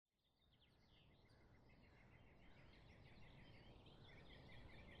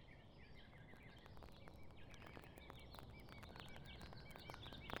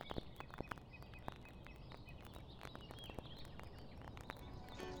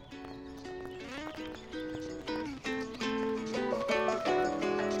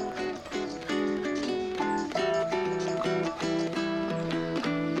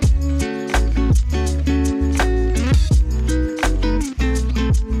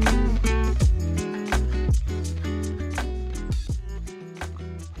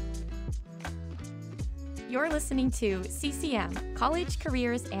listening to CCM, College,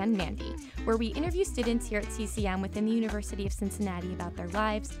 Careers, and Mandy, where we interview students here at CCM within the University of Cincinnati about their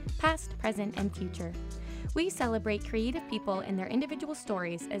lives, past, present, and future. We celebrate creative people and their individual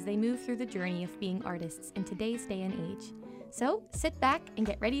stories as they move through the journey of being artists in today's day and age. So sit back and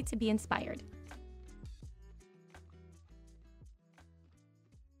get ready to be inspired.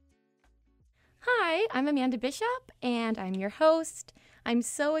 Hi, I'm Amanda Bishop, and I'm your host. I'm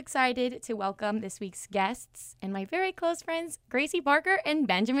so excited to welcome this week's guests and my very close friends, Gracie Parker and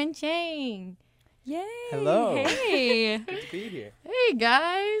Benjamin Cheng. Yay! Hello. Hey! Good to be here. Hey,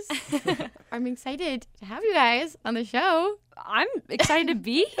 guys. I'm excited to have you guys on the show. I'm excited to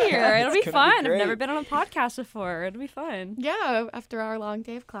be here. It'll be It's gonna fun. be I've great. never been on a podcast before. It'll be fun. Yeah, after our long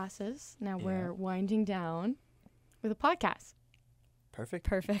day of classes, now Yeah. we're winding down with a podcast. Perfect.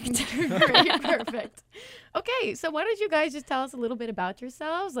 Perfect. Great, perfect. Okay, so why don't you guys just tell us a little bit about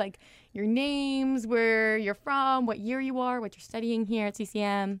yourselves, like your names, where you're from, what year you are, what you're studying here at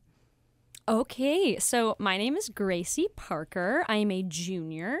CCM. Okay, so my name is Gracie Parker. I am a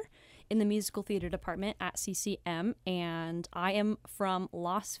junior in the musical theater department at CCM, and I am from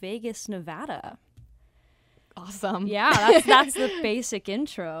Las Vegas, Nevada. Awesome. Yeah, that's the basic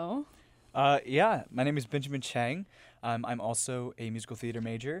intro. Yeah, my name is Benjamin Cheng. I'm also a musical theater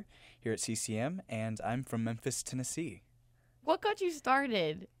major here at CCM, and I'm from Memphis, Tennessee. What got you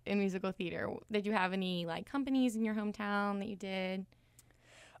started in musical theater? Did you have any like companies in your hometown that you did?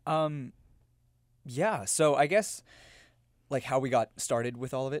 Yeah, so I guess like how we got started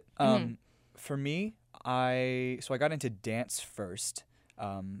with all of it. For me, I got into dance first.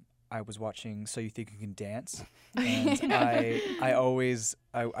 I was watching So You Think You Can Dance, and I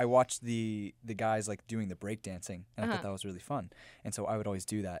watched the guys like doing the break dancing, and I thought that was really fun, and so I would always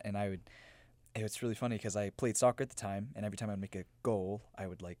do that, and it's really funny because I played soccer at the time, and every time I'd make a goal, I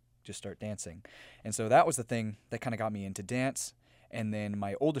would like just start dancing, and so that was the thing that kind of got me into dance. And then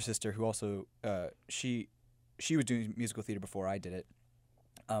my older sister, who also she was doing musical theater before I did it,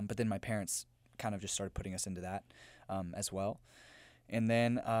 but then my parents kind of just started putting us into that as well. And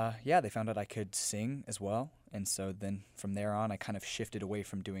then, they found out I could sing as well. And so then from there on, I kind of shifted away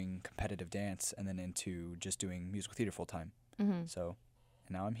from doing competitive dance and then into just doing musical theater full time. Mm-hmm. So,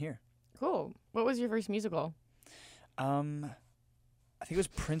 and now I'm here. Cool. What was your first musical? I think it was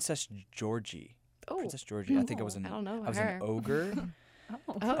Princess Georgie. Oh, Princess Georgie. I think I was I don't know I was her. an ogre.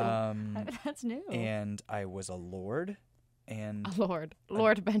 Oh, that's new. And I was a lord. And Lord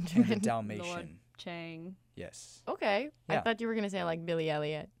and Benjamin. a Dalmatian. Lord Cheng. Yes. Okay. I Yeah. thought you were gonna say like Billy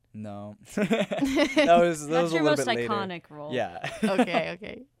Elliot. No. that was That's a your little most bit later. iconic role. Yeah.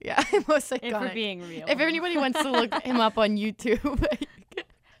 Okay. Yeah, most iconic. If we're being real. If anybody wants to look him up on YouTube,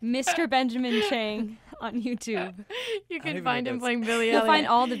 Mr. Benjamin Cheng on YouTube. you don't can even find know him that's- playing Billy You'll Elliot. find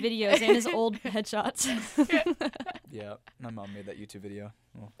all the videos and his old headshots. Yeah. My mom made that YouTube video.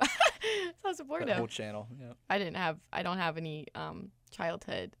 Well, so that supportive. whole channel. Yeah. I don't have any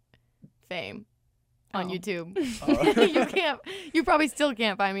childhood fame on Oh. YouTube. Oh. You probably still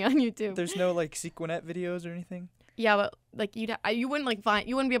can't find me on YouTube. There's no like Sequenet videos or anything. Yeah, but like you wouldn't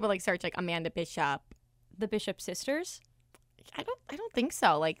be able to like search like Amanda Bishop. The Bishop sisters. I don't think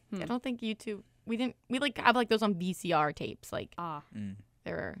so. Like Hmm. I don't think YouTube. We like have like those on VCR tapes. Like Ah.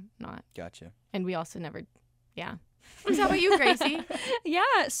 there are not, Gotcha. and we also never. Yeah. How about you, Gracie?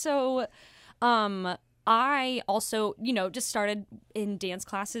 Yeah, so I also, just started in dance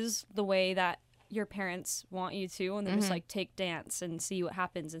classes the way that your parents want you to, and they're just like, take dance and see what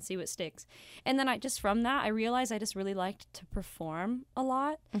happens and see what sticks. And then from that, I realized I just really liked to perform a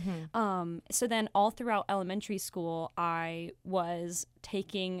lot. So then all throughout elementary school, I was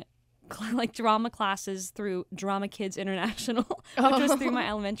taking like drama classes through Drama Kids International, which was through my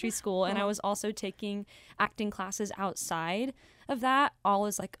elementary school. And I was also taking acting classes outside of that, all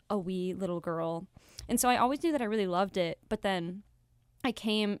as like a wee little girl. And so I always knew that I really loved it. But then I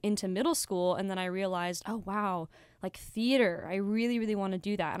came into middle school and then I realized, oh, wow, like theater, I really, really want to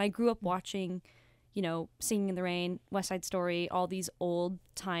do that. And I grew up watching, Singing in the Rain, West Side Story, all these old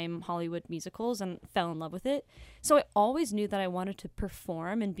time Hollywood musicals and fell in love with it. So I always knew that I wanted to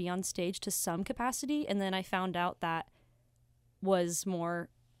perform and be on stage to some capacity. And then I found out that was more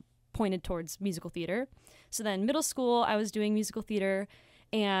pointed towards musical theater. So then middle school, I was doing musical theater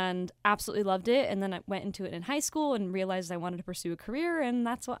and absolutely loved it. And then I went into it in high school and realized I wanted to pursue a career, and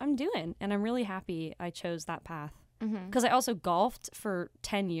that's what I'm doing. And I'm really happy I chose that path. Because I also golfed for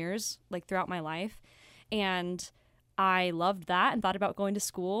 10 years, like throughout my life. And I loved that and thought about going to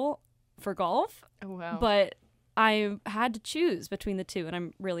school for golf. Oh, wow. But I had to choose between the two, and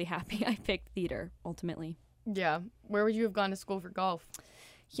I'm really happy I picked theater ultimately. Yeah. Where would you have gone to school for golf?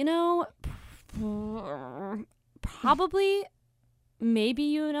 Probably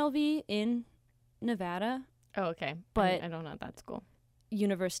maybe UNLV in Nevada, Oh, okay. But I don't know that school.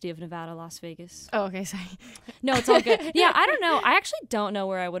 University of Nevada, Las Vegas. Oh, okay. Sorry. No, it's all good. Yeah, I don't know. I actually don't know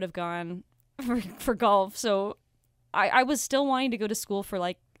where I would have gone for golf. So I was still wanting to go to school for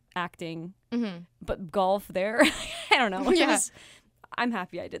like acting, but golf there, I don't know. Yeah. I'm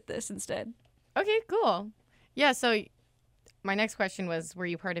happy I did this instead. Okay, cool. Yeah, so my next question was, were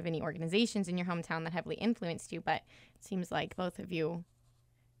you part of any organizations in your hometown that heavily influenced you? But it seems like both of you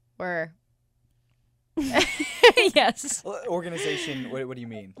were. Yes. Organization, what do you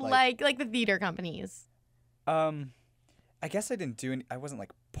mean? Like the theater companies. I guess I didn't do any, I wasn't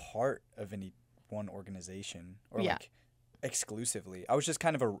like part of any one organization or like exclusively. I was just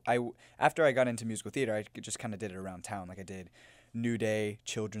kind of after I got into musical theater, I just kind of did it around town. Like I did New Day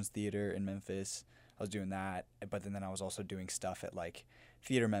Children's Theater in Memphis. I was doing that, but then I was also doing stuff at like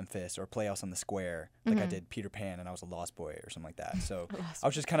Theater Memphis or Playhouse on the Square. Like I did Peter Pan and I was a Lost Boy or something like that. So I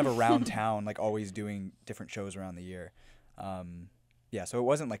was just kind of around town, like always doing different shows around the year. Yeah, so it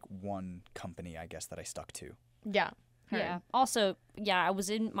wasn't like one company, I guess, that I stuck to. Yeah. Yeah. Also, yeah, I was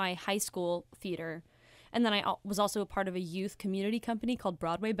in my high school theater. And then I was also a part of a youth community company called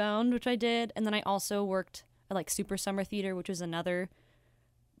Broadway Bound, which I did. And then I also worked at like Super Summer Theater, which was another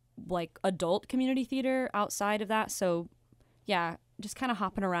like adult community theater outside of that. So yeah, just kind of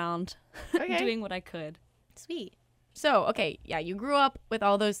hopping around, doing what I could. Sweet. So, okay, yeah, you grew up with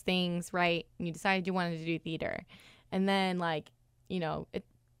all those things, right? And you decided you wanted to do theater. And then like, it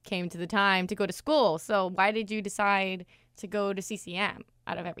came to the time to go to school. So why did you decide to go to CCM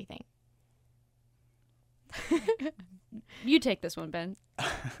out of everything? You take this one, Ben.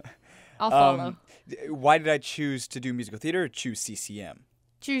 I'll follow. Why did I choose to do musical theater or choose CCM?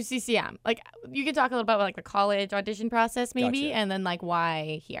 Choose CCM. Like, you can talk a little about like the college audition process maybe, Gotcha. and then like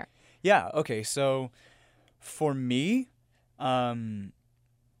why here. Yeah, okay. So for me,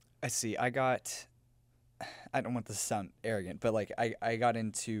 let's see, I don't want this to sound arrogant, but like I got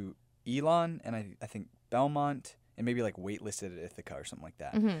into Elon and I think Belmont and maybe like waitlisted at Ithaca or something like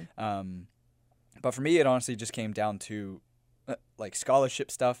that. But for me, it honestly just came down to like scholarship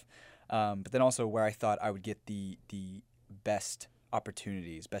stuff, but then also where I thought I would get the best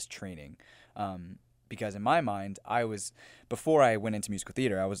opportunities, best training. Because in my mind, before I went into musical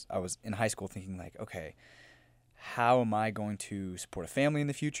theater, I was in high school thinking like, okay, how am I going to support a family in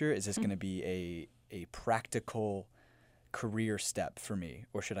the future? Is this going to be a practical career step for me,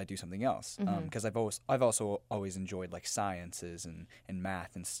 or should I do something else? Because I've also always enjoyed like sciences and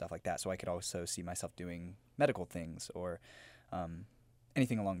math and stuff like that, so I could also see myself doing medical things or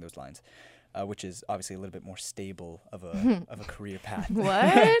anything along those lines, which is obviously a little bit more stable of a career path.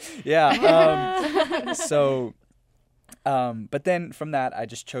 What? Yeah. But then from that, I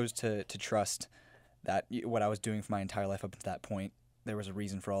just chose to trust that what I was doing for my entire life up to that point, there was a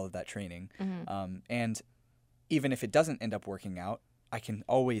reason for all of that training. And even if it doesn't end up working out, I can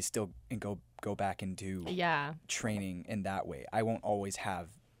always still go back and do training in that way. I won't always have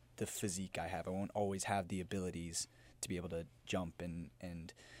the physique I have. I won't always have the abilities to be able to jump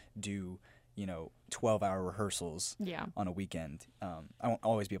and do 12-hour rehearsals on a weekend. I won't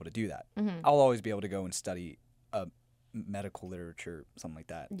always be able to do that. I'll always be able to go and study medical literature, something like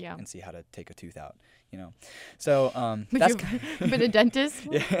that, and see how to take a tooth out. So that's You've been a dentist.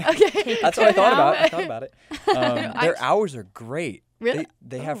 Yeah. Okay. That's what I thought about it. Their hours are great. Really?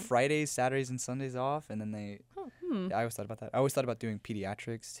 They have Fridays, Saturdays, and Sundays off, and then I always thought about that. I always thought about doing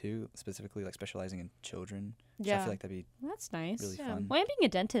pediatrics too, specifically like specializing in children. So I feel like that'd be That's nice. really fun. Well, being a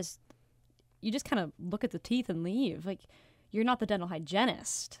dentist, you just kind of look at the teeth and leave. Like, you're not the dental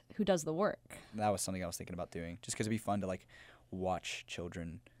hygienist who does the work. That was something I was thinking about doing, just because it'd be fun to like watch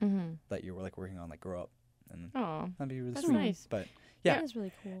children that you were like working on like grow up, and that'd be really That's sweet. nice. But yeah, That is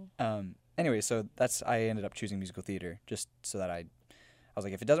really cool. Anyway, so I ended up choosing musical theater just so that I was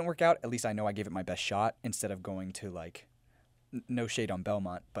like, if it doesn't work out, at least I know I gave it my best shot, instead of going to like no shade on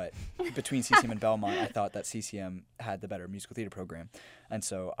Belmont, but between CCM and Belmont, I thought that CCM had the better musical theater program, and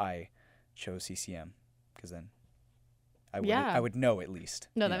so I chose CCM because then I would know at least.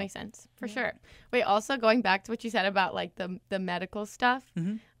 No, that makes sense for sure. Wait, also going back to what you said about like the medical stuff.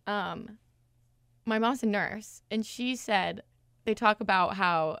 My mom's a nurse, and she said they talk about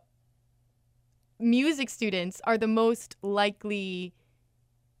how music students are the most likely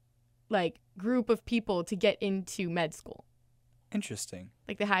like group of people to get into med school. Interesting.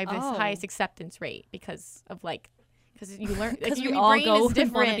 Like the highest acceptance rate because you learn Because your we all brain go is and want to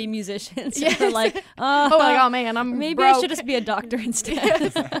different. be musicians. Yes. We're like, oh man, I'm maybe broke. I should just be a doctor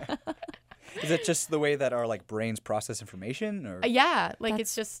instead. Is it just the way that our like brains process information, or Yeah, like That's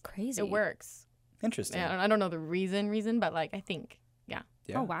it's just crazy. It works. interesting? Yeah, I don't know the reason, but like I think, yeah.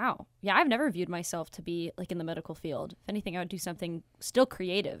 Yeah. Oh, wow. Yeah, I've never viewed myself to be like in the medical field. If anything, I would do something still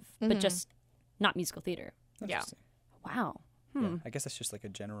creative, but just not musical theater. Yeah. Interesting. Wow. Yeah. I guess that's just like a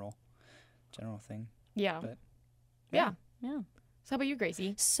general thing. Yeah. But Yeah. Yeah. So how about you,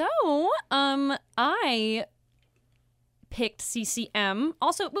 Gracie? So, I picked CCM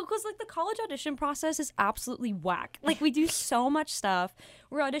also because like the college audition process is absolutely whack. Like we do so much stuff.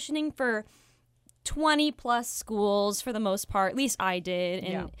 We're auditioning for 20 plus schools for the most part. At least I did.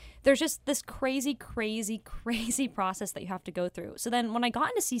 And there's just this crazy process that you have to go through. So then when I got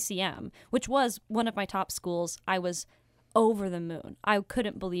into CCM, which was one of my top schools, I was over the moon. I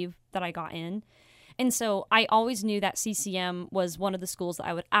couldn't believe that I got in. And so I always knew that CCM was one of the schools that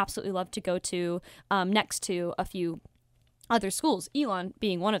I would absolutely love to go to, next to a few other schools, Elon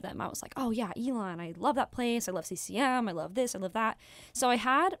being one of them. I was like, oh yeah, Elon, I love that place. I love CCM. I love this. I love that. So I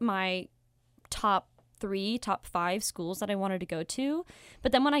had my top 5 schools that I wanted to go to.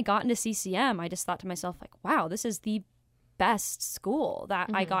 But then when I got into CCM, I just thought to myself, like, wow, this is the best school that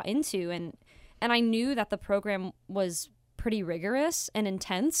I got into. And I knew that the program was pretty rigorous and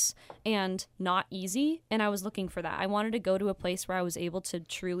intense and not easy. And I was looking for that. I wanted to go to a place where I was able to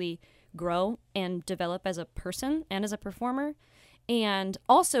truly grow and develop as a person and as a performer, and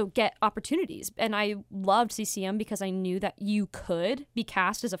also get opportunities. And I loved CCM because I knew that you could be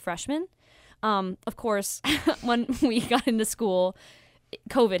cast as a freshman. Of course, when we got into school,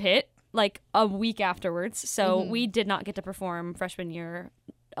 COVID hit like a week afterwards. So we did not get to perform freshman year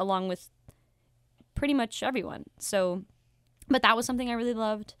along with pretty much everyone. So, but that was something I really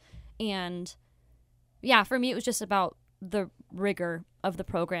loved. And yeah, for me, it was just about the rigor of the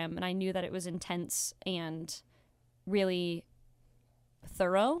program. And I knew that it was intense and really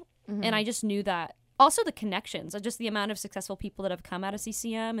thorough. And I just knew that also the connections, just the amount of successful people that have come out of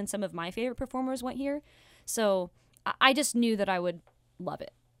CCM, and some of my favorite performers went here. So I just knew that I would love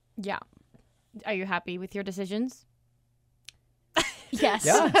it. Yeah. Are you happy with your decisions? Yes.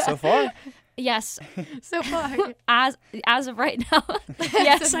 Yeah, so far. Yes. So far. As of right now.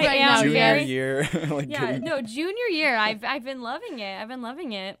 Yes, I am. Junior Very, year. Like, yeah, no, junior year. I've been loving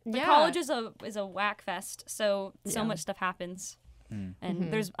it. The college is a whack fest. So much stuff happens.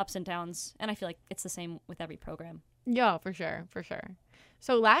 And there's ups and downs. And I feel like it's the same with every program. Yeah, for sure.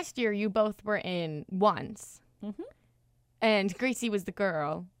 So last year you both were in Once. And Gracie was the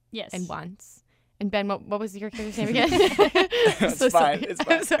girl Yes. in Once. And Ben, what was your character's name again? It's So fine. sorry. It's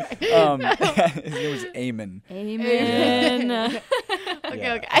fine. I'm sorry. His name was Eamon. Amen.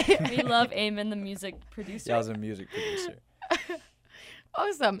 Okay. We love Eamon, the music producer. Yeah, I was a music producer.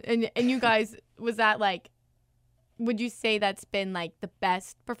 Awesome. And you guys, was that like, would you say that's been like the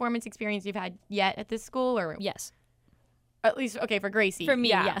best performance experience you've had yet at this school, or Yes. at least okay for Gracie? For me,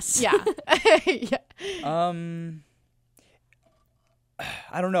 yeah. yes. Yeah. Yeah.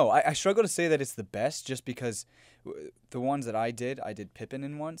 I don't know. I struggle to say that it's the best just because the ones that I did Pippin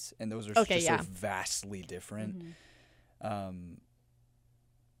in once, and those are just so vastly different.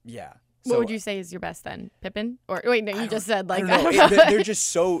 Yeah. What would you say is your best then? Pippin? Or wait, no, you just said like I don't know. They're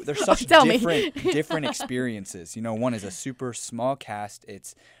just they're such Tell me. different experiences. You know, one is a super small cast.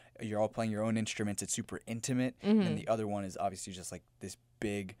 You're all playing your own instruments. It's super intimate. And the other one is obviously just like this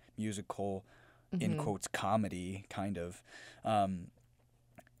big musical, in quotes, comedy kind of.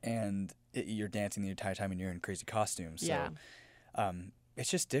 And you're dancing the entire time and you're in crazy costumes. So it's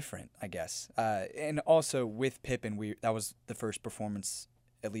just different, I guess. And also with Pippin, that was the first performance,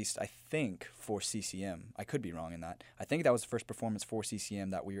 at least I think, for CCM. I could be wrong in that. I think that was the first performance for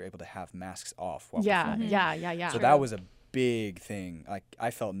CCM that we were able to have masks off while performing. Yeah. So that was a big thing. Like I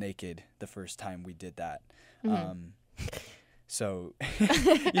felt naked the first time we did that. So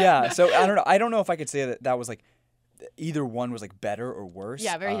yeah. So I don't know if I could say that was like either one was like better or worse.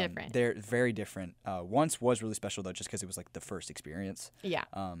 Yeah, very different. They're very different. Once was really special though, just because it was like the first experience. Yeah.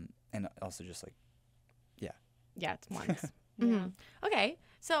 And also just like, yeah, it's Once. Okay,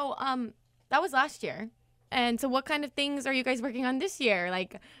 so that was last year. And so what kind of things are you guys working on this year?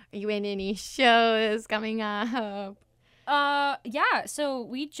 Like, are you in any shows coming up? Yeah, so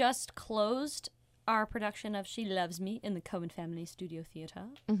we just closed our production of She Loves Me in the Cohen Family Studio Theater.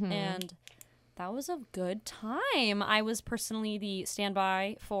 And that was a good time. I was personally the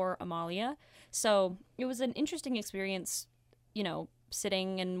standby for Amalia. So it was an interesting experience, you know,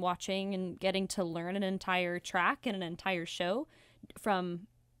 sitting and watching and getting to learn an entire track and an entire show from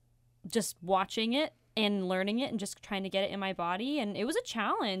just watching it in learning it and just trying to get it in my body. And it was a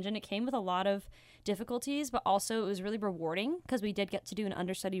challenge, and it came with a lot of difficulties, but also it was really rewarding because we did get to do an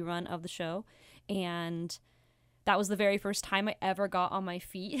understudy run of the show. And that was the very first time I ever got on my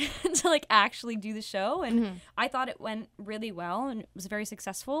feet to like actually do the show. And I thought it went really well and it was very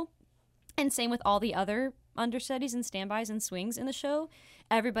successful. And same with all the other understudies and standbys and swings in the show.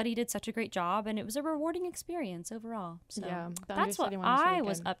 Everybody did such a great job, and it was a rewarding experience overall. So that's what I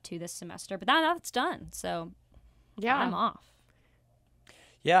was up to this semester. But now that's done, so I'm off.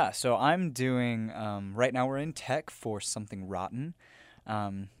 Yeah, so I'm doing, right now we're in tech for Something Rotten,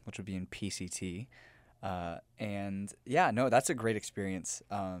 which would be in PCT. And yeah, no, that's a great experience.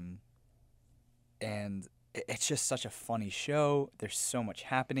 And it's just such a funny show. There's so much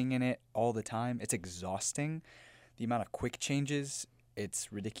happening in it all the time. It's exhausting. The amount of quick changes,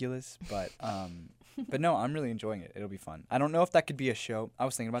 it's ridiculous. But no, I'm really enjoying it. It'll be fun. I don't know if that could be a show. I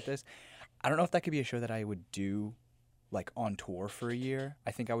was thinking about this. I don't know if that could be a show that I would do like on tour for a year.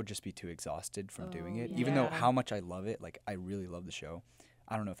 I think I would just be too exhausted from doing it. Even though how much I love it, like I really love the show.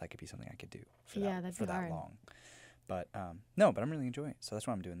 I don't know if that could be something I could do for that long. But no, but I'm really enjoying it. So that's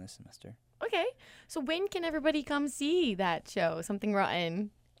what I'm doing this semester. Okay. So when can everybody come see that show, Something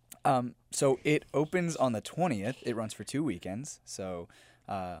Rotten? So it opens on the 20th. It runs for 2 weekends. So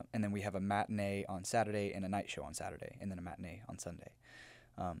and then we have a matinee on Saturday and a night show on Saturday, and then a matinee on Sunday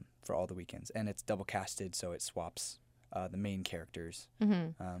for all the weekends. And it's double casted, so it swaps the main characters.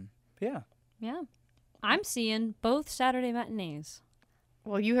 Yeah. I'm seeing both Saturday matinees.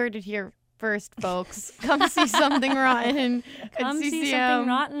 Well, you heard it here first, folks. Come see Something Rotten. Come see Something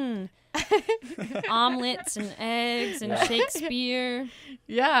Rotten. Omelets and eggs and Shakespeare.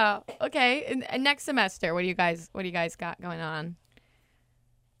 Yeah. Okay. And next semester, what do you guys got going on?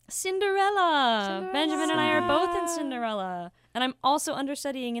 Cinderella. Benjamin and I are both in Cinderella, and I'm also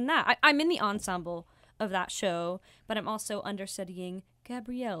understudying in that. I'm in the ensemble of that show, but I'm also understudying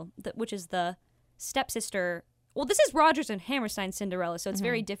Gabrielle, which is the stepsister. Well, this is Rodgers and Hammerstein's Cinderella, so it's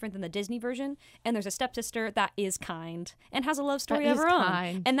very different than the Disney version. And there's a stepsister that is kind and has a love story of her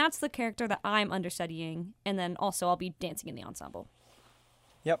own. And that's the character that I'm understudying. And then also I'll be dancing in the ensemble.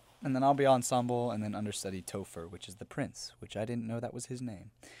 Yep. And then I'll be ensemble and then understudy Topher, which is the prince, which I didn't know that was his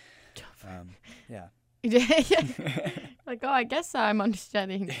name. Yeah. Like, oh, I guess I'm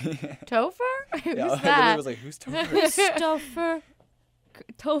understudying Topher? Who's that? that? I was like, who's Topher?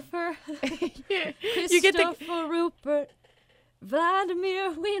 Topher, you get the Rupert,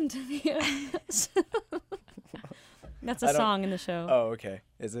 Vladimir Windermere. That's a song in the show. Oh, okay.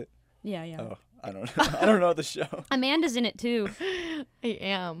 Is it? Yeah. Oh, I don't know. I don't know the show. Amanda's in it too. I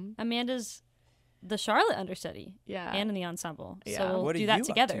am. Amanda's the Charlotte understudy. Yeah. And in the ensemble. Yeah. So we'll what do are that you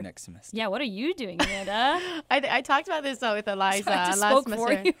together. Up to next semester? Yeah, what are you doing, Amanda? I talked about this with Eliza So I just last spoke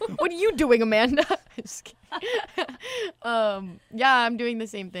semester. for you. What are you doing, Amanda? Just kidding. Yeah, I'm doing the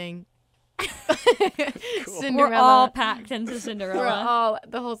same thing. Cool. Cinderella. We're all packed into Cinderella.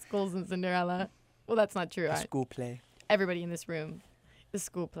 The whole school's in Cinderella. Well, that's not true. A school play. Everybody in this room. The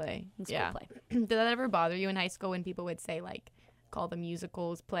school play. Play. Did that ever bother you in high school when people would say, like, call the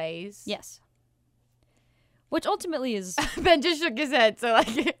musicals plays? Yes. Which ultimately is... Ben just shook his head, so, like...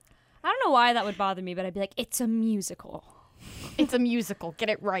 I don't know why that would bother me, but I'd be like, it's a musical. It's a musical. Get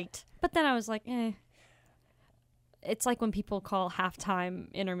it right. But then I was like, It's like when people call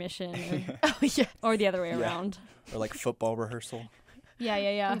halftime intermission or the other way around. Or like football rehearsal.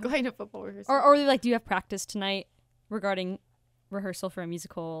 Yeah. I'm going to football rehearsal. Or they're like, do you have practice tonight regarding rehearsal for a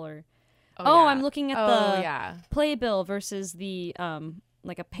musical? Or I'm looking at the playbill versus the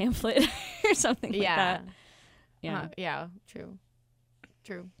like a pamphlet or something like that. Yeah. True.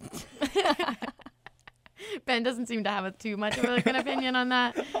 Ben doesn't seem to have too much of like an opinion on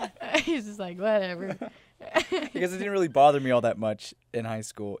that. He's just like, whatever. Because it didn't really bother me all that much in high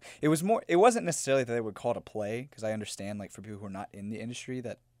school. It wasn't necessarily that they would call it a play, because I understand, like, for people who are not in the industry,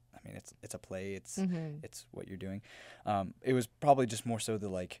 that, I mean, it's a play, it's what you're doing. It was probably just more so the,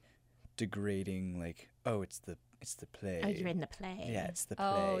 like, degrading, like, oh, it's the play. Oh, you're in the play. Yeah, it's the play.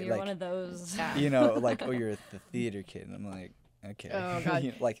 Oh, you're like, one of those. You know, like, oh, you're the theater kid. And I'm like, okay. Oh, God.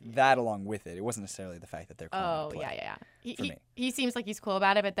 You know, like, that along with it. It wasn't necessarily the fact that they're calling it a play. Yeah. He seems like he's cool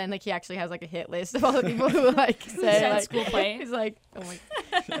about it, but then, like, he actually has, like, a hit list of all the people who, like, say, like, school play. He's like, oh, my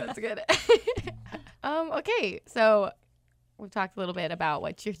God, that's good. Okay, so we've talked a little bit about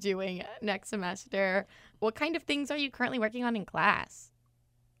what you're doing next semester. What kind of things are you currently working on in class?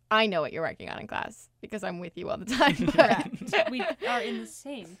 I know what you're working on in class because I'm with you all the time. Correct. We are in the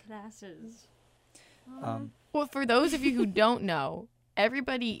same classes. Well, for those of you who don't know,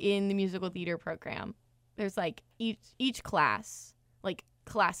 everybody in the musical theater program, there's like each class, like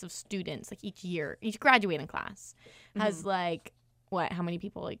class of students, like each year, each graduating class has like how many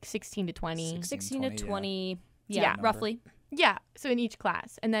people? Like 16 to 20. 16 to 20. Yeah. Yeah, roughly. Yeah. So in each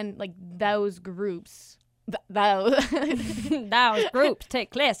class, and then like those groups. Those groups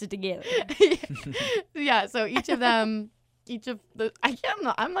take classes together. Yeah, so each of the I can't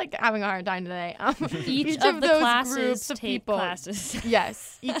know, I'm like having a hard time today. Each of the those classes groups of take people, classes.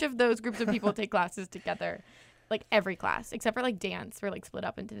 yes, each of those groups of people take classes together, like every class except for like dance. We're like split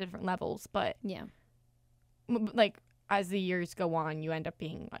up into different levels, but Yeah. like as the years go on, you end up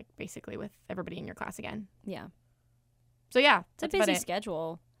being like basically with everybody in your class again. Yeah. So yeah, It's a that's about busy it.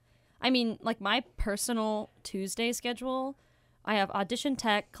 schedule. I mean, like my personal Tuesday schedule, I have audition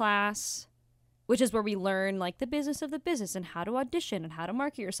tech class, which is where we learn like the business of the business and how to audition and how to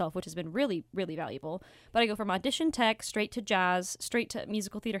market yourself, which has been really, really valuable. But I go from audition tech straight to jazz, straight to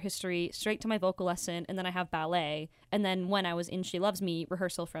musical theater history, straight to my vocal lesson, and then I have ballet. And then when I was in She Loves Me,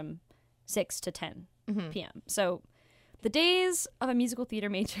 rehearsal from 6 to 10 p.m. So the days of a musical theater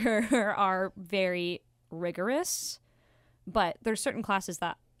major are very rigorous, but there's certain classes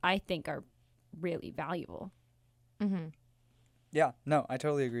that I think are really valuable. Yeah, no, I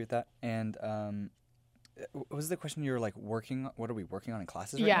totally agree with that. And was the question you were like working? What are we working on in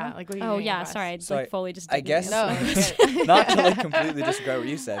classes right Yeah, now? like what are you Oh doing in yeah, class? sorry, So like fully just. I digging guess in. No, not to like completely disregard what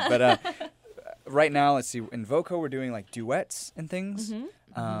you said, but right now, let's see. In Voco, we're doing like duets and things.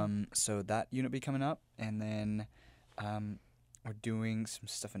 So that unit be coming up, and then we're doing some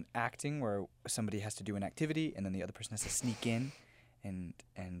stuff in acting where somebody has to do an activity, and then the other person has to sneak in and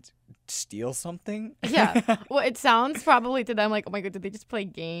steal something. Yeah. Well, it sounds probably to them like, oh my god, did they just play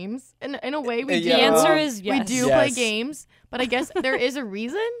games? And in a way, we do. The answer is yes. We do play games, but I guess there is a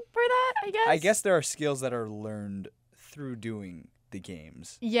reason for that. I guess there are skills that are learned through doing the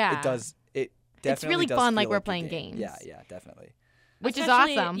games. Yeah. It does. It definitely It's really does fun, feel like we're a playing game. games. Yeah, definitely. Which is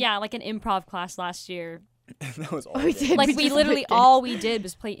Especially, awesome. Yeah, like an improv class last year. That was all. We it did. was. Like We we just literally played all we did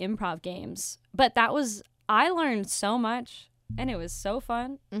was play improv games. But I learned so much, and it was so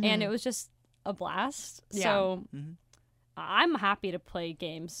fun, and it was just a blast. Yeah. So I'm happy to play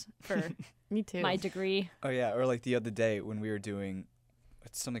games for Me too. my degree. Oh yeah, or like the other day when we were doing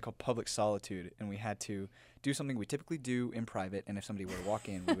something called public solitude, and we had to do something we typically do in private, and if somebody were to walk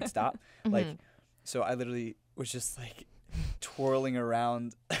in, we would stop. Like, so I literally was just like twirling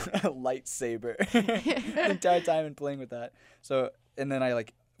around a lightsaber the entire time and playing with that. So, and then I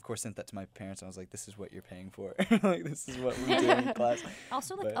like, of course, sent that to my parents. I was like, "This is what you're paying for. Like, this is what we're doing in class."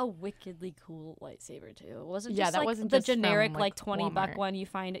 Also, like But- a wickedly cool lightsaber too. It wasn't Yeah, just that like wasn't the just from, generic like, like $20 Walmart. one you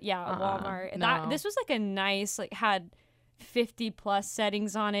find at Walmart. no. This was like a nice had 50 plus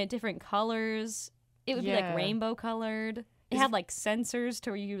settings on it, different colors. It would be Yeah. like rainbow colored. It had like sensors to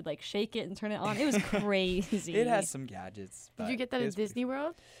where you would like shake it and turn it on. It was crazy. It has some gadgets. Did you but get that it at was pretty Disney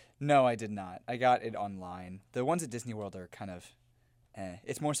World? No, I did not. I got it online. The ones at Disney World are kind of,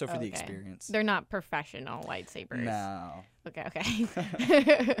 It's more so for the Okay. experience. They're not professional lightsabers. No. Okay.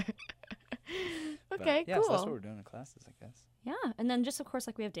 But, Okay, yeah, cool. so that's what we're doing in classes, I guess. Yeah, and then just of course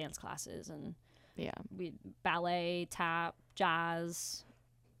like we have dance classes and Yeah. we ballet, tap, jazz.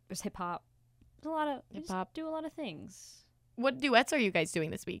 There's hip hop. There's a lot of we just Hip-hop. do a lot of things. What duets are you guys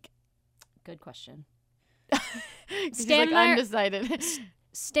doing this week? Good question. She's Stan like and I are- undecided.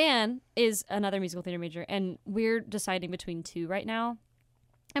 Stan is another musical theater major, and we're deciding between two right now.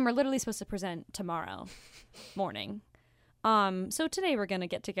 And we're literally supposed to present tomorrow morning. So today we're going to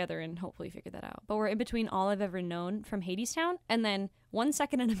get together and hopefully figure that out. But we're in between All I've Ever Known from Hadestown and then 1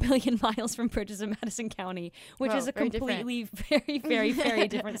 Second in a Million Miles from Bridges in Madison County, which Whoa, is a very different. completely, very, very, very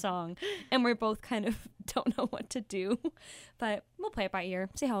different song. And we're both kind of don't know what to do. But we'll play it by ear,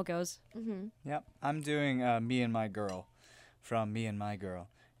 see how it goes. Yep. I'm doing Me and My Girl from Me and My Girl.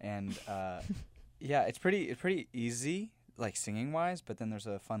 And yeah, it's pretty easy, like singing wise, but then there's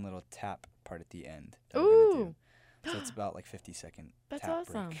a fun little tap part at the end. That we're gonna do. So it's about like 50-second That's tap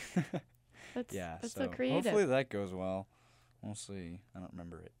awesome. break. That's, Yeah, that's so so creative. hopefully that goes well. We'll see. I don't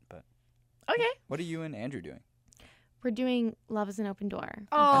remember it, but Okay. what are you and Andrew doing? We're doing Love is an Open Door.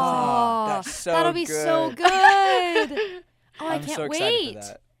 Oh, that's so that'll be so good. good. Oh, I I'm can't so wait. excited for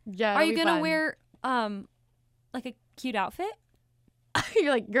that. Yeah. Are it'll you be gonna fun. wear like a cute outfit?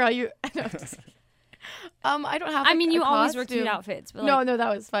 You're like, girl, you. No, just- I don't have. I like, mean, a you always wear cute costume. outfits. But No, like, no,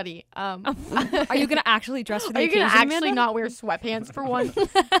 that was funny. are you gonna actually dress for the Are you gonna occasion, actually Amanda? not wear sweatpants for one?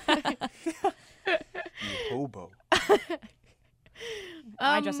 You hobo.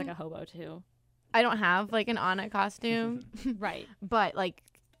 I dress like a hobo too. I don't have like an Anna costume, Right. but like,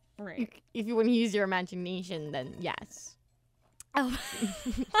 Right. if you want to use your imagination, then yes. Oh.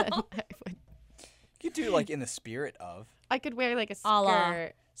 Then I would. You could do like in the spirit of I could wear like a A la.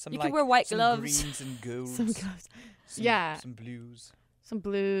 skirt. some You like could wear white some gloves. greens and golds, Some gloves. some, Yeah. some blues. Some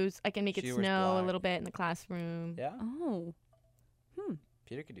blues. I can make it She wears snow a black. little bit in the classroom. Yeah, Oh.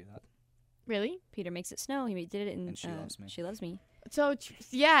 Peter could do that. Really? Peter makes it snow. He did it in And She Loves Me. She Loves Me. So,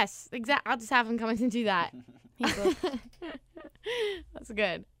 yes, exactly. I'll just have him come in and do that. That's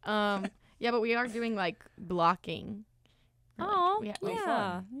good. Yeah, but we are doing like blocking. Oh, Like, yeah.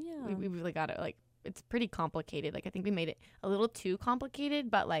 fun. Yeah. we really got it. Like, it's pretty complicated. Like, I think we made it a little too complicated,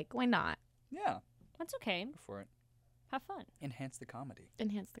 but like, why not? Yeah, That's okay. go for it. Have fun. Enhance the comedy.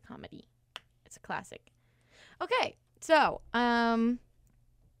 Enhance the comedy. It's a classic. Okay, so,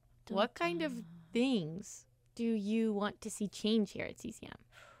 what kind of things do you want to see change here at CCM?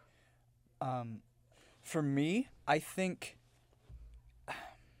 For me, I think.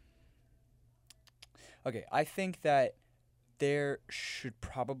 Okay, I think that there should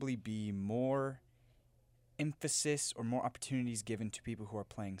probably be more emphasis or more opportunities given to people who are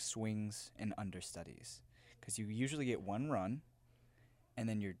playing swings and understudies, because you usually get one run, and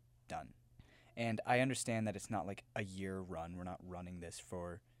then you're done. And I understand that it's not like a year run. We're not running this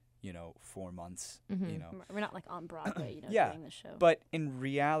for 4 months. Mhm. We're not like on Broadway, Yeah, doing the show. But in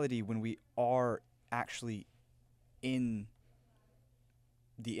reality, when we are actually in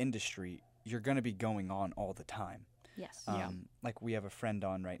the industry, you're going to be going on all the time. yes. Like we have a friend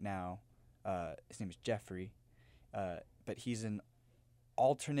on right now. His name is Jeffrey, but he's an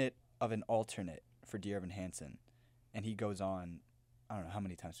alternate of an alternate for Dear Evan Hansen, and he goes on. I don't know, how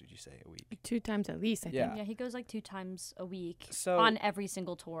many times would you say a week? 2 times at least, I Yeah. think. Yeah, he goes like 2 times a week So on every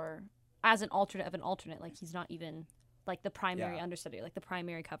single tour as an alternate of an alternate. Like he's not even like the primary Yeah. understudy, like the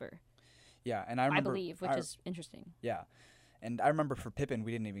primary cover, yeah, and I I remember, believe, which is interesting. yeah, and I remember for Pippin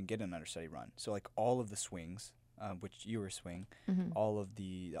we didn't even get an understudy run. So like all of the swings, which you were swing, Mhm. all of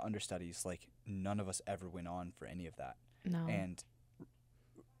the understudies, like none of us ever went on for any of that. No. And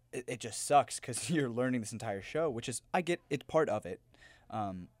it just sucks because you're learning this entire show, which is, I get it's part of it,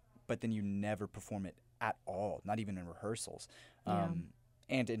 but then you never perform it at all, not even in rehearsals. Yeah.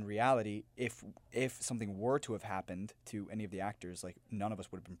 And in reality, if something were to have happened to any of the actors, like none of us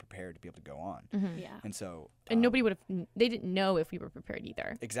would have been prepared to be able to go on. Mhm. Yeah. And so And nobody would have, they didn't know if we were prepared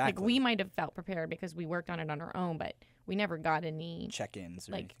either. Exactly. Like, we might have felt prepared because we worked on it on our own, but we never got any, check-ins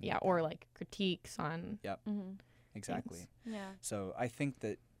or like, anything yeah, like or that. like critiques on. Mm-hmm. Exactly. Yeah. So I think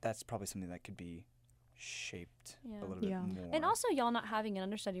that that's probably something that could be shaped Yeah. a little Yeah. bit more. And also, y'all not having an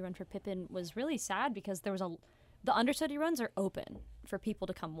understudy run for Pippin was really sad because there was the understudy runs are open for people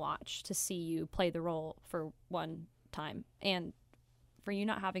to come watch to see you play the role for one time, and for you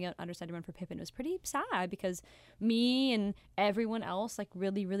not having an understudy run for Pippin was pretty sad because me and everyone else like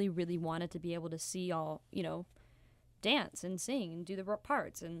really, really, really wanted to be able to see y'all, dance and sing and do the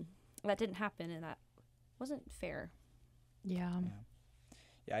parts, and that didn't happen, and that wasn't fair. Yeah.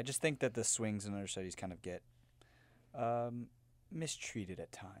 Yeah, I just think that the swings and understudies kind of get mistreated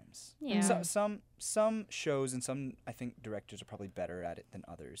at times. Yeah. Some shows and some, I think, directors are probably better at it than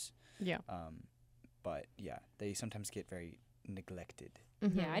others. Yeah. But yeah, they sometimes get very neglected.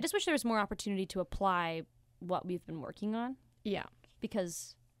 Mhm. Yeah, I just wish there was more opportunity to apply what we've been working on Yeah.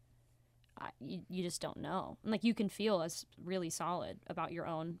 because you just don't know. And, like, you can feel as really solid about your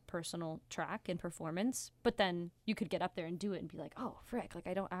own personal track and performance, but then you could get up there and do it and be like, oh, frick, like,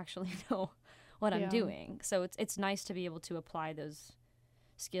 I don't actually know what I'm Yeah. doing. So it's nice to be able to apply those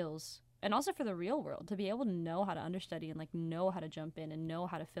skills. And also for the real world, to be able to know how to understudy and, like, know how to jump in and know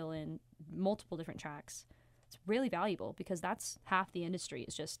how to fill in multiple different tracks. It's really valuable because that's half the industry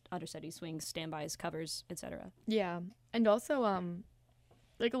is just understudy, swings, standbys, covers, etc. Yeah. And also,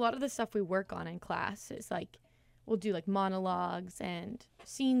 like, a lot of the stuff we work on in class is like, we'll do like monologues and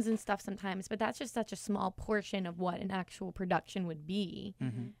scenes and stuff sometimes, but that's just such a small portion of what an actual production would be.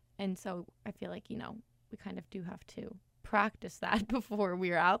 Mm-hmm. And so I feel like, we kind of do have to practice that before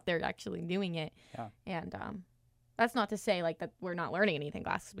we're out there actually doing it. Yeah. And that's not to say like that we're not learning anything in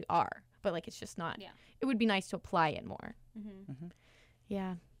class, 'cause we are, but like it's just not. Yeah. It would be nice to apply it more. Mm-hmm.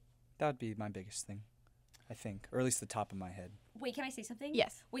 Yeah. That would be my biggest thing, I think, or at least the top of my head. Wait, can I say something?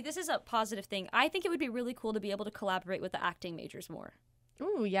 Yes. Wait, this is a positive thing. I think it would be really cool to be able to collaborate with the acting majors more.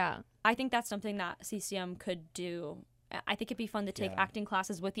 Ooh, yeah. I think that's something that CCM could do. I think it'd be fun to take Yeah. acting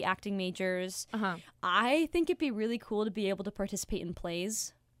classes with the acting majors. Uh-huh. I think it'd be really cool to be able to participate in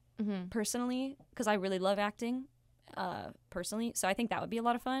plays Mm-hmm. personally because I really love acting personally. So I think that would be a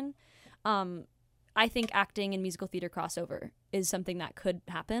lot of fun. I think acting and musical theater crossover is something that could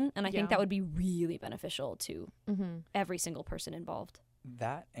happen. And I Yeah. think that would be really beneficial to Mm-hmm. every single person involved.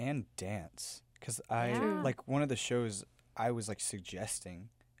 That and dance, because Yeah. like one of the shows I was like suggesting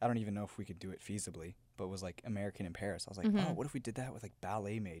I don't even know if we could do it feasibly, but was like American in Paris. I was like, Mm-hmm. oh, what if we did that with like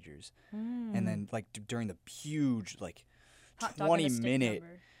ballet majors? Mm. And then like during the huge like Hot dog and a stick 20-minute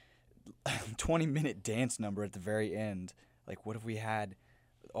number. 20-minute dance number at the very end. Like, what if we had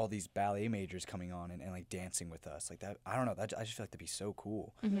all these ballet majors coming on and like dancing with us? Like that, I don't know. That I just feel like that'd be so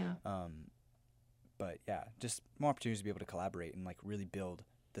cool. Mm-hmm. Yeah. But yeah, just more opportunities to be able to collaborate and like really build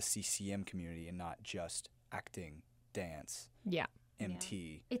the CCM community and not just acting, dance, Yeah.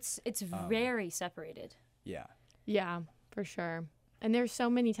 MT. It's very separated. Yeah. Yeah, for sure. And there's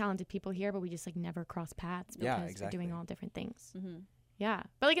so many talented people here, but we just like never cross paths because Yeah, we're exactly. doing all different things. Mm-hmm. Yeah.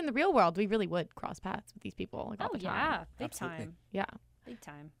 But like in the real world, we really would cross paths with these people like all Oh the time. yeah, big Absolutely. time, Yeah. big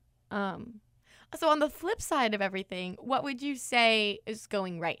time. So on the flip side of everything, what would you say is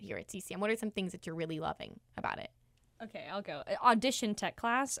going right here at CCM? What are some things that you're really loving about it? Okay, I'll go. Audition tech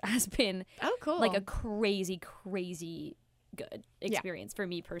class has been Oh, cool. like a crazy good experience for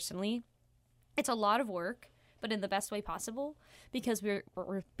me personally. It's a lot of work, but in the best way possible, because we're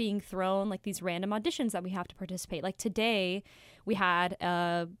being thrown like these random auditions that we have to participate. Like today, we had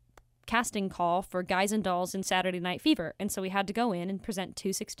a casting call for Guys and Dolls in Saturday Night Fever, and so we had to go in and present 2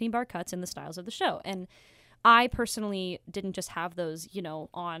 16-bar cuts in the styles of the show. And I personally didn't just have those,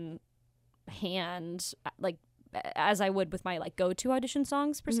 on hand, like as I would with my like go-to audition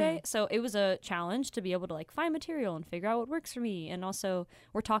songs per se. So it was a challenge to be able to like find material and figure out what works for me. And also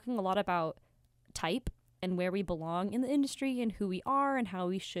we're talking a lot about type and where we belong in the industry and who we are and how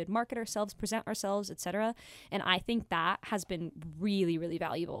we should market ourselves, present ourselves, etc. And I think that has been really, really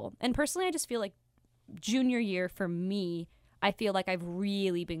valuable. And personally, I just feel like junior year for me, I feel like I've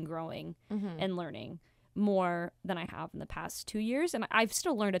really been growing and learning more than I have in the past 2 years. And I've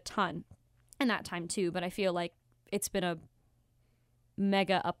still learned a ton in that time too, but I feel like it's been a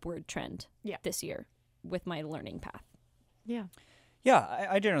mega upward trend this year with my learning path. Yeah. Yeah,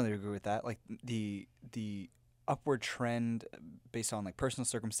 I generally agree with that. Like the upward trend based on like personal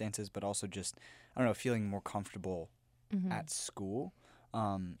circumstances, but also just I don't know, feeling more comfortable at school,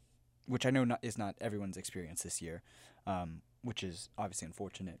 which I know is not everyone's experience this year, which is obviously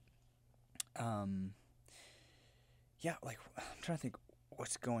unfortunate. Yeah, like I'm trying to think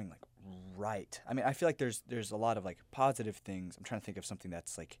what's going like right. I mean, I feel like there's a lot of like positive things. I'm trying to think of something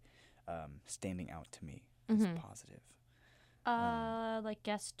that's like standing out to me as positive. Like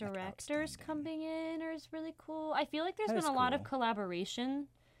guest Like directors outstanding. coming in is really cool. I feel like there's That been is a lot of cool. collaboration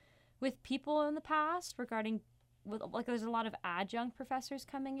with people in the past regarding like there's a lot of adjunct professors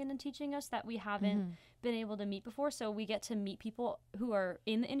coming in and teaching us that we haven't been able to meet before. So we get to meet people who are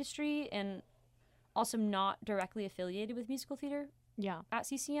in the industry and also not directly affiliated with musical theater Yeah. at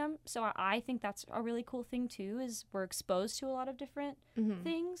CCM. So I think that's a really cool thing too, is we're exposed to a lot of different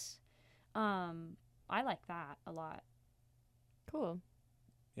things. I like that a lot. Cool.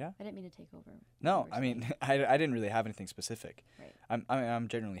 I didn't mean to take over. No, I mean I didn't really have anything specific. Right. I'm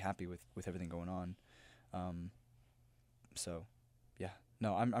generally happy with everything going on. So yeah,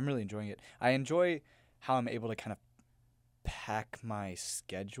 no, I'm really enjoying it. I enjoy how I'm able to kind of pack my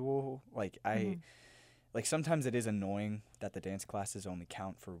schedule. Like like sometimes it is annoying that the dance classes only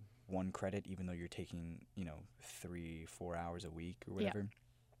count for 1 credit, even though you're taking 3-4 hours a week or whatever.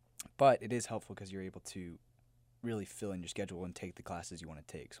 But it is helpful because you're able to really fill in your schedule and take the classes you want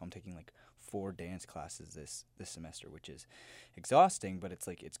to take. So I'm taking like 4 dance classes this semester, which is exhausting, but it's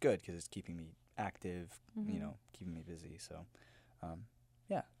like it's good because it's keeping me active, keeping me busy. So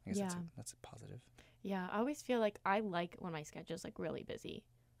yeah, I guess that's a positive. Yeah, I always feel like I like when my schedule's like really busy.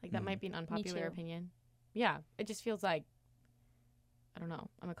 Like that might be an unpopular too. opinion. Yeah, it just feels like I don't know,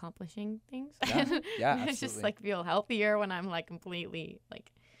 I'm accomplishing things. Yeah, I just absolutely. like feel healthier when I'm like completely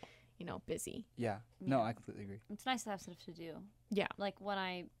like busy. Yeah, no, I completely agree. It's nice to have stuff to do. Yeah. Like when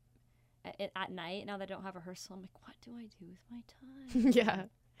at night, now that I don't have rehearsal, I'm like, what do I do with my time? Yeah.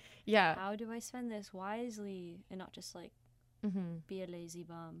 Yeah. How do I spend this wisely and not just like be a lazy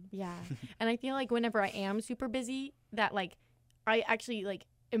bum? Yeah. And I feel like whenever I am super busy, that like I actually like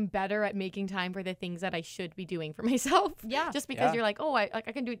am better at making time for the things that I should be doing for myself. Yeah. Just because Yeah. you're like, oh, I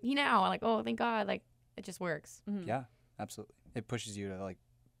can do it now. I'm like, oh, thank God. Like it just works. Yeah, absolutely. It pushes you to like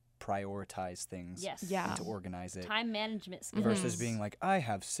prioritize things. Yes. Yeah. And to organize it. Time management skills. Versus being like, I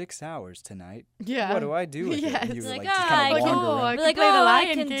have 6 hours tonight. Yeah. What do I do with Yes. it? And you Like, like just kind I of can- wander around. I Be like, play the I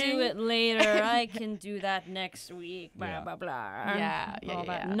Lion can King." do it later. I can do that next week. Blah, Yeah. blah, blah. Yeah, yeah, All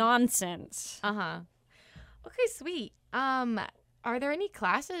that yeah. nonsense. Uh-huh. Okay, sweet. Are there any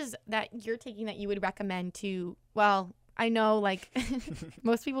classes that you're taking that you would recommend to, well, I know like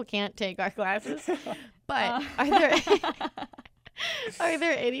most people can't take our classes, but are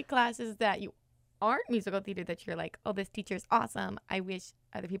there any classes that you art musical theater that you're like, oh, this teacher's awesome. I wish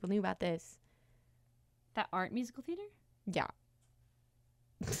other people knew about this. That aren't musical theater? Yeah.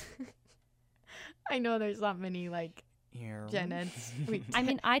 I know there's not many like gen eds. I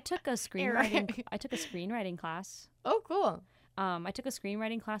mean, I took a screenwriting class. Oh, cool. I took a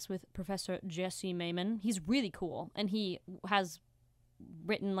screenwriting class with Professor Jesse Mayman. He's really cool, and he has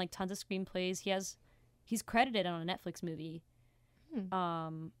written like tons of screenplays. He's credited on a Netflix movie.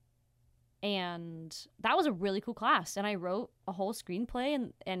 And that was a really cool class, and I wrote a whole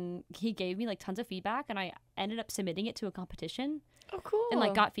screenplay, and he gave me like tons of feedback, and I ended up submitting it to a competition. Oh, cool. And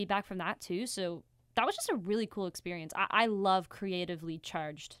like got feedback from that too. So that was just a really cool experience. I love creatively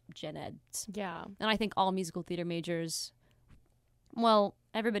charged gen eds. Yeah. And I think all musical theater majors, well,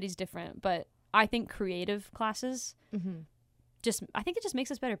 everybody's different, but I think creative classes I think it just makes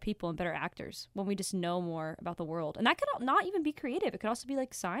us better people and better actors when we just know more about the world. And that could not even be creative. It could also be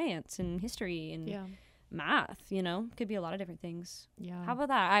like science and history and math, you know? It could be a lot of different things. Yeah. How about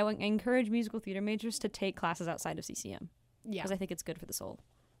that? I encourage musical theater majors to take classes outside of CCM. Yeah. Because I think it's good for the soul.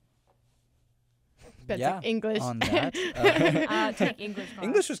 But like English. On that. Take English class.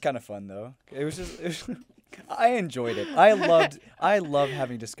 English was kind of fun though. It was I enjoyed it. I love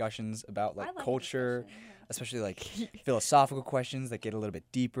having discussions about like culture, especially like philosophical questions that get a little bit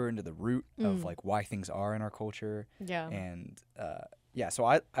deeper into the root of like why things are in our culture. Yeah. And so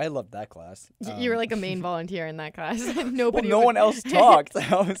I loved that class. You were like a main volunteer in that class. Nobody. No one else talked. I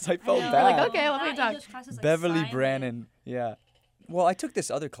felt bad. Like, okay, let me talk. Like Beverly Brannon. Yeah. Well, I took this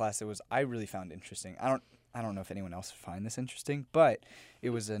other class that I really found interesting. I don't know if anyone else would find this interesting, but it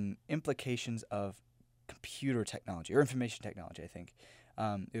was an implications of computer technology or information technology, I think.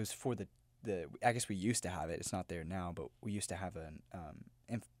 It was for the I guess we used to have it. It's not there now, but we used to have a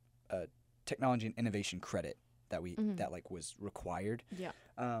technology and innovation credit that that like was required. Yeah.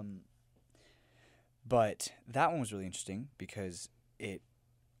 But that one was really interesting because it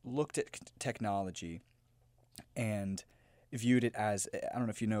looked at technology and viewed it as, I don't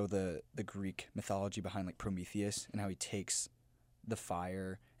know if you know the Greek mythology behind like Prometheus and how he takes the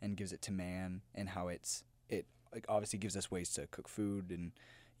fire and gives it to man, and how it like obviously gives us ways to cook food and,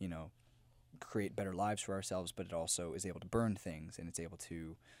 you know, create better lives for ourselves, but it also is able to burn things and it's able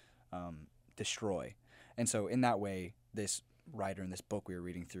to destroy. And so in that way, this writer in this book we were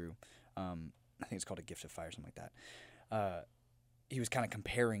reading through, I think it's called A Gift of Fire, something like that, he was kind of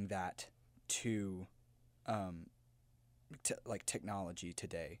comparing that to like technology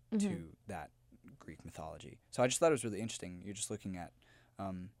today to that Greek mythology. So I just thought it was really interesting. You're just looking at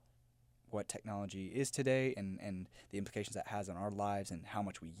what technology is today and the implications that has on our lives and how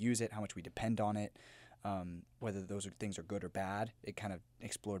much we use it, how much we depend on it, whether those things are good or bad. It kind of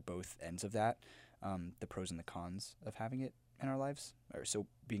explored both ends of that, the pros and the cons of having it in our lives, or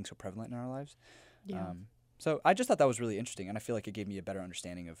being so prevalent in our lives. Yeah. So I just thought that was really interesting, and I feel like it gave me a better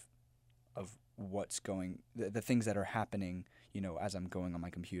understanding of what's going, the things that are happening, you know, as I'm going on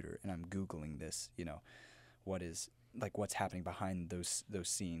my computer and I'm Googling this, you know, what's happening behind those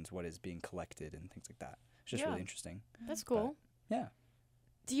scenes, what is being collected and things like that. It's just really interesting. That's cool. But, yeah.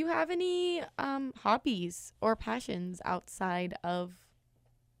 Do you have any hobbies or passions outside of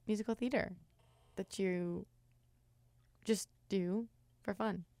musical theater that you just do for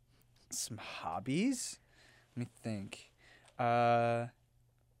fun? Some hobbies? Let me think. I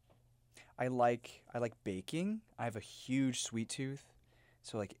like baking. I have a huge sweet tooth.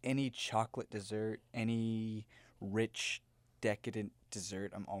 So like any chocolate dessert, any rich, decadent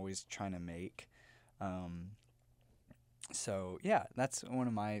dessert, I'm always trying to make. So yeah, that's one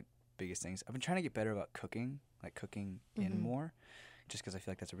of my biggest things. I've been trying to get better about cooking, like cooking in more, just because I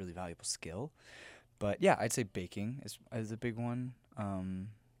feel like that's a really valuable skill. But yeah, I'd say baking is a big one.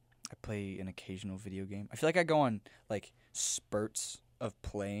 I play an occasional video game. I feel like I go on like spurts of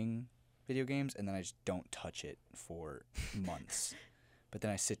playing video games and then I just don't touch it for months. But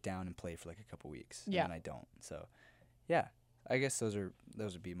then I sit down and play for like a couple weeks. Yeah. And then I don't. So yeah, I guess those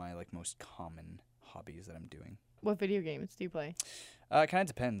would be my like most common hobbies that I'm doing. What video games do you play? It kind of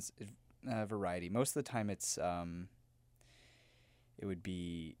depends. Variety. Most of the time it's it would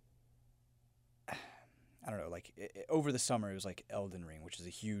be, I don't know, like over the summer it was like Elden Ring, which is a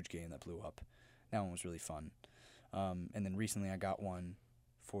huge game that blew up. That one was really fun. And then recently I got one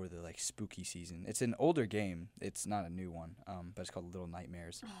for the like spooky season. It's an older game. It's not a new one. But it's called Little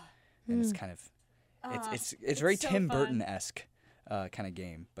Nightmares. And it's kind of it's very so Tim Burton-esque kind of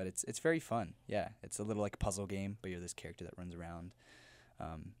game, but it's very fun. Yeah, it's a little like puzzle game, but you're this character that runs around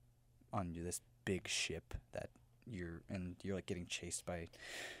on this big ship that you're like getting chased by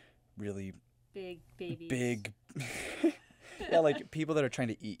really big babies. Big yeah, like people that are trying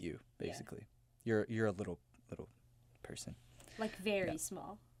to eat you, basically. You're a little person. Like very Yeah.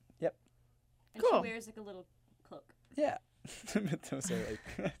 small. Yep. And Cool. she wears like a little cloak. Yeah. Those are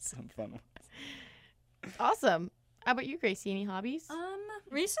like some fun ones. Awesome. How about you, Gracie? Any hobbies?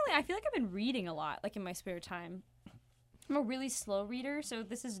 Recently I feel like I've been reading a lot, like in my spare time. I'm a really slow reader, so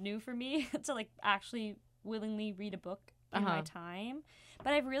this is new for me to like actually willingly read a book in my time.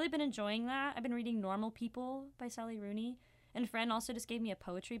 But I've really been enjoying that. I've been reading Normal People by Sally Rooney. And Fran also just gave me a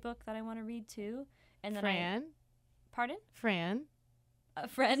poetry book that I want to read too. And then Fran? Pardon? Fran? A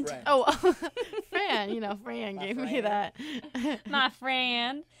friend. Fran. Oh, Fran. Fran gave me that. My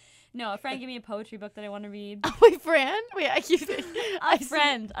friend. No, a friend gave me a poetry book that I want to read. Oh, wait, Fran? Wait, I keep saying... A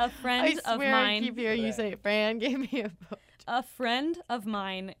friend I of swear mine. I keep hearing you say, Fran gave me a book. A friend of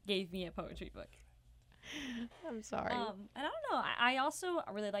mine gave me a poetry book. I'm sorry. And I don't know. I also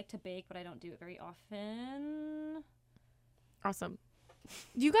really like to bake, but I don't do it very often. Awesome.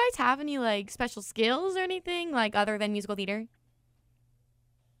 Do you guys have any, like, special skills or anything, like, other than musical theater?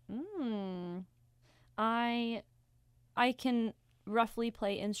 I can roughly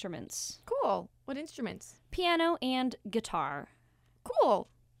play instruments. Cool. What instruments? Piano and guitar. Cool.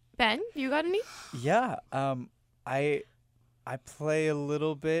 Ben, you got any? Yeah. I play a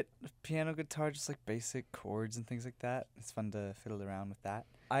little bit of piano, guitar, just like basic chords and things like that. It's fun to fiddle around with that.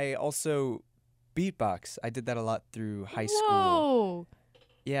 I also beatbox. I did that a lot through high school. Whoa.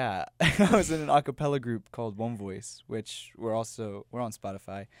 Yeah, I was in an a cappella group called One Voice, which we're on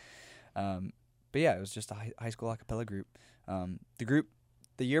Spotify. But yeah, it was just a high school a cappella group. The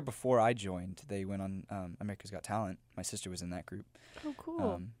year before I joined, they went on America's Got Talent. My sister was in that group. Oh,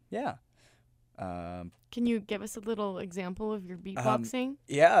 cool. Yeah. Can you give us a little example of your beatboxing?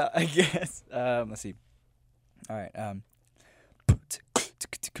 Yeah, I guess. Let's see. All right.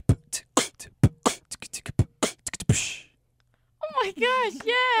 Oh my gosh,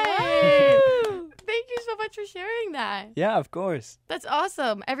 yay! Thank you so much for sharing that. Yeah, of course. That's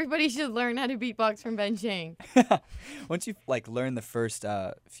awesome. Everybody should learn how to beatbox from Ben Cheng. Once you like learn the first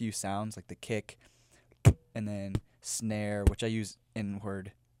few sounds, like the kick, and then snare, which I use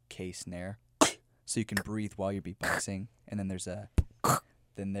inward K snare, so you can breathe while you're beatboxing. And then there's a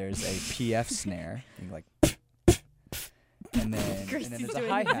PF snare, and you're like, and then there's a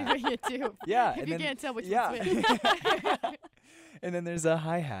hi hat. Yeah, If you can't tell which yeah. one's which. And then there's a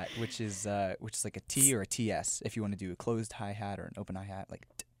hi hat, which is like a T or a TS. If you want to do a closed hi hat or an open hi hat, like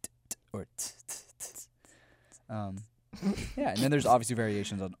or yeah. And then there's obviously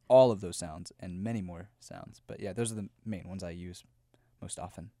variations on all of those sounds and many more sounds. But yeah, those are the main ones I use most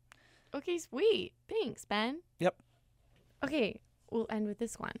often. Okay, sweet. Thanks, Ben. Yep. Okay, we'll end with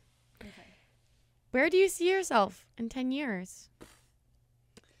this one. Okay. Where do you see yourself in 10 years?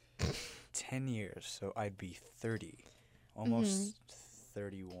 10 years, so I'd be 30, almost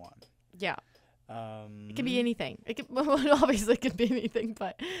 31. Yeah. It It can be anything. Obviously it could be anything,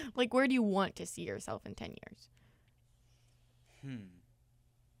 but like, where do you want to see yourself in 10 years?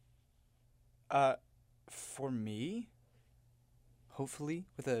 For me, hopefully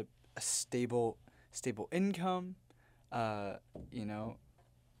with a stable income,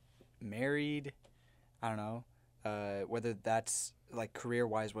 married, I don't know, whether that's like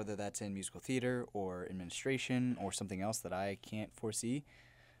career-wise, whether that's in musical theater or administration or something else that I can't foresee.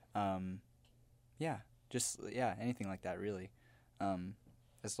 Anything like that really.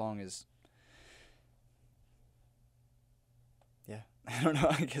 As long as, yeah, I don't know.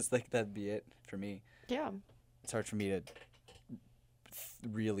 I guess like that'd be it for me. Yeah. It's hard for me to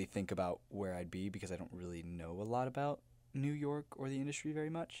really think about where I'd be because I don't really know a lot about New York or the industry very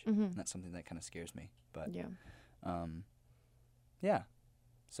much. Mm-hmm. And that's something that kind of scares me. But Yeah. yeah.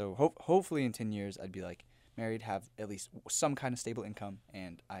 So hopefully in 10 years I'd be like married, have at least some kind of stable income,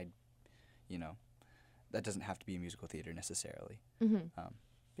 and I'd, that doesn't have to be a musical theater necessarily. Mm-hmm. But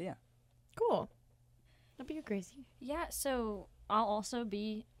yeah. Cool. How about you, Gracie? Yeah, so I'll also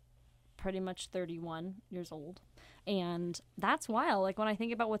be pretty much 31 years old. And that's wild. Like, when I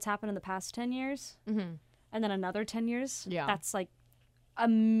think about what's happened in the past 10 years, Mm-hmm. and then another 10 years, Yeah. that's like a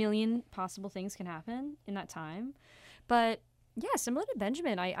million possible things can happen in that time. But yeah, similar to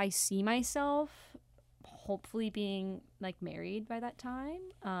Benjamin, I see myself hopefully being like married by that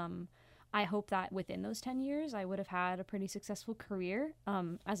time. I hope that within those 10 years, I would have had a pretty successful career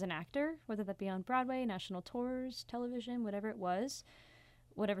as an actor, whether that be on Broadway, national tours, television, whatever it was,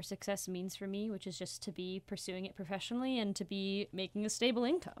 whatever success means for me, which is just to be pursuing it professionally and to be making a stable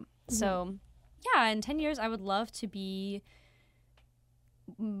income. Mm-hmm. So yeah, in 10 years, I would love to be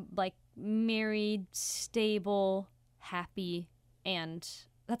like married, stable, happy, and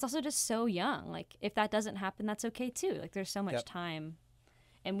that's also just so young. Like, if that doesn't happen, that's okay too. Like, there's so much Yep. time,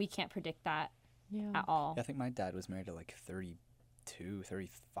 and we can't predict that. at all. Yeah, I think my dad was married at like 32,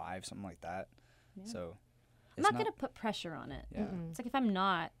 35, something like that. Yeah. So I'm not gonna put pressure on it. Yeah. It's like if I'm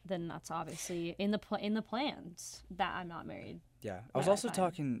not, then that's obviously in the plans that I'm not married. Yeah, I was that also time.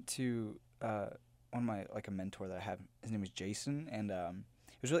 talking to one of my like a mentor that I have. His name was Jason, and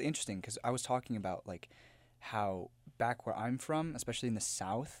it was really interesting because I was talking about like how back where I'm from, especially in the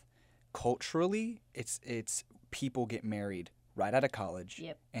South, culturally, it's people get married right out of college,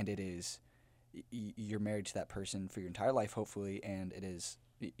 Yep. and it is you're married to that person for your entire life, hopefully, and it is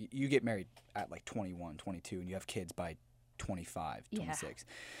you get married at like 21, 22, and you have kids by 25, 26.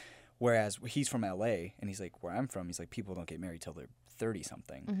 Yeah. Whereas he's from LA, and he's like, where I'm from, he's like, people don't get married till they're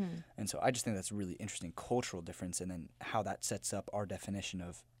 30-something. Mm-hmm. And so I just think that's a really interesting cultural difference, and then how that sets up our definition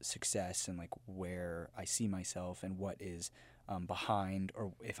of success and like where I see myself and what is behind,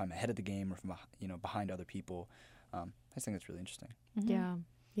 or if I'm ahead of the game or if I'm behind other people. I just think that's really interesting. Yeah.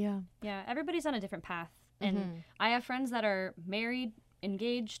 Yeah. Yeah, everybody's on a different path. And I have friends that are married,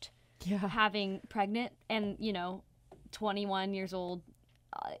 engaged, having pregnant, and, 21 years old.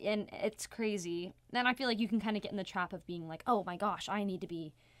 And it's crazy. And I feel like you can kind of get in the trap of being like, oh my gosh, I need to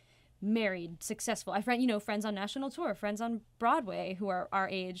be married, successful. I friends on national tour, friends on Broadway who are our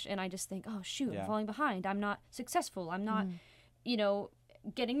age, and I just think, oh shoot, I'm falling behind. I'm not successful. I'm not,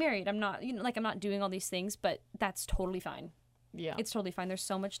 getting married. I'm not, I'm not doing all these things, but that's totally fine. Yeah. It's totally fine. There's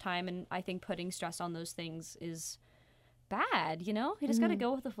so much time, and I think putting stress on those things is bad, You just got to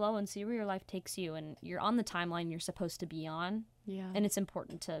go with the flow and see where your life takes you, and you're on the timeline you're supposed to be on. Yeah. And it's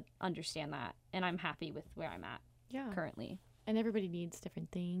important to understand that, and I'm happy with where I'm at currently. And everybody needs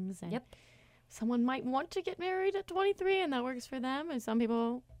different things. And Yep. someone might want to get married at 23 and that works for them, and some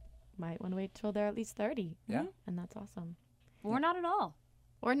people might want to wait till they're at least 30. Yeah. And that's awesome. Or not at all.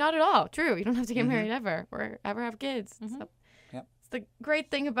 Or not at all. True. You don't have to get married ever or ever have kids. So it's the great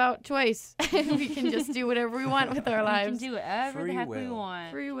thing about choice. We can just do whatever we want with our lives. We can do whatever the heck we will.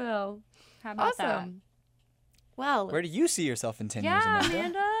 want. Free will. How about Awesome. Well, Where do you see yourself in 10 years, that?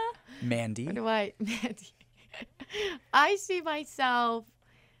 Amanda? Yeah, Amanda. Mandy? where do I I see myself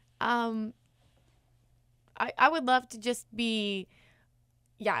I would love to just be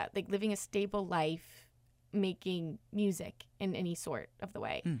like living a stable life, making music in any sort of the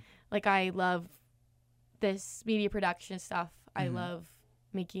way. Like I love this media production stuff. I love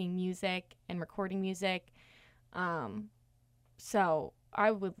making music and recording music. So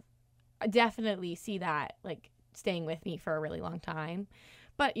I would definitely see that like staying with me for a really long time.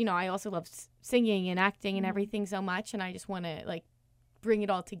 But, I also love singing and acting and everything so much, and I just want to like bring it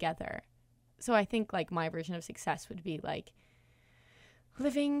all together. So I think like my version of success would be like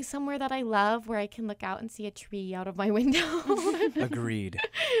living somewhere that I love, where I can look out and see a tree out of my window. Agreed.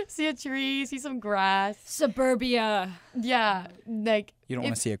 See a tree, see some grass. Suburbia. Yeah, like You don't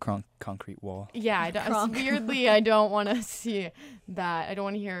want to see a concrete wall. yeah. Weirdly, I don't want to see that. I don't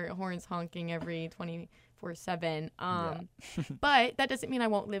want to hear horns honking every 24/7. But that doesn't mean I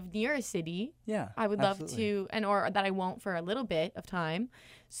won't live near a city. Yeah, I would love to, or that I won't for a little bit of time.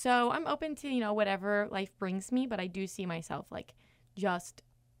 So I'm open to whatever life brings me. But I do see myself like just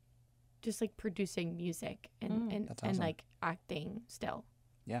like producing music and That's awesome. like acting still.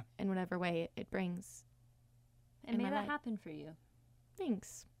 Yeah. In whatever way it brings. And in may my that life. happen for you.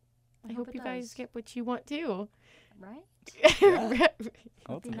 Thanks. I hope hope it you guys does. get what you want too. Right?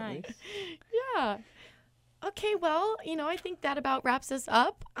 Ultimately. Be nice. Yeah. Okay, well, I think that about wraps us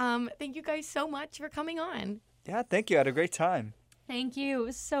up. Thank you guys so much for coming on. Yeah, thank you. I had a great time. Thank you. It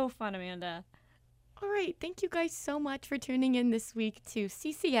was so fun, Amanda. All right, thank you guys so much for tuning in this week to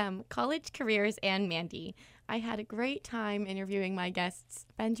CCM, College Careers and Mandy. I had a great time interviewing my guests,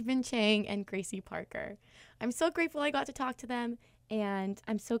 Benjamin Cheng and Gracie Parker. I'm so grateful I got to talk to them, and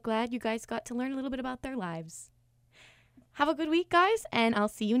I'm so glad you guys got to learn a little bit about their lives. Have a good week, guys, and I'll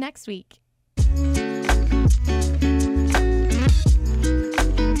see you next week.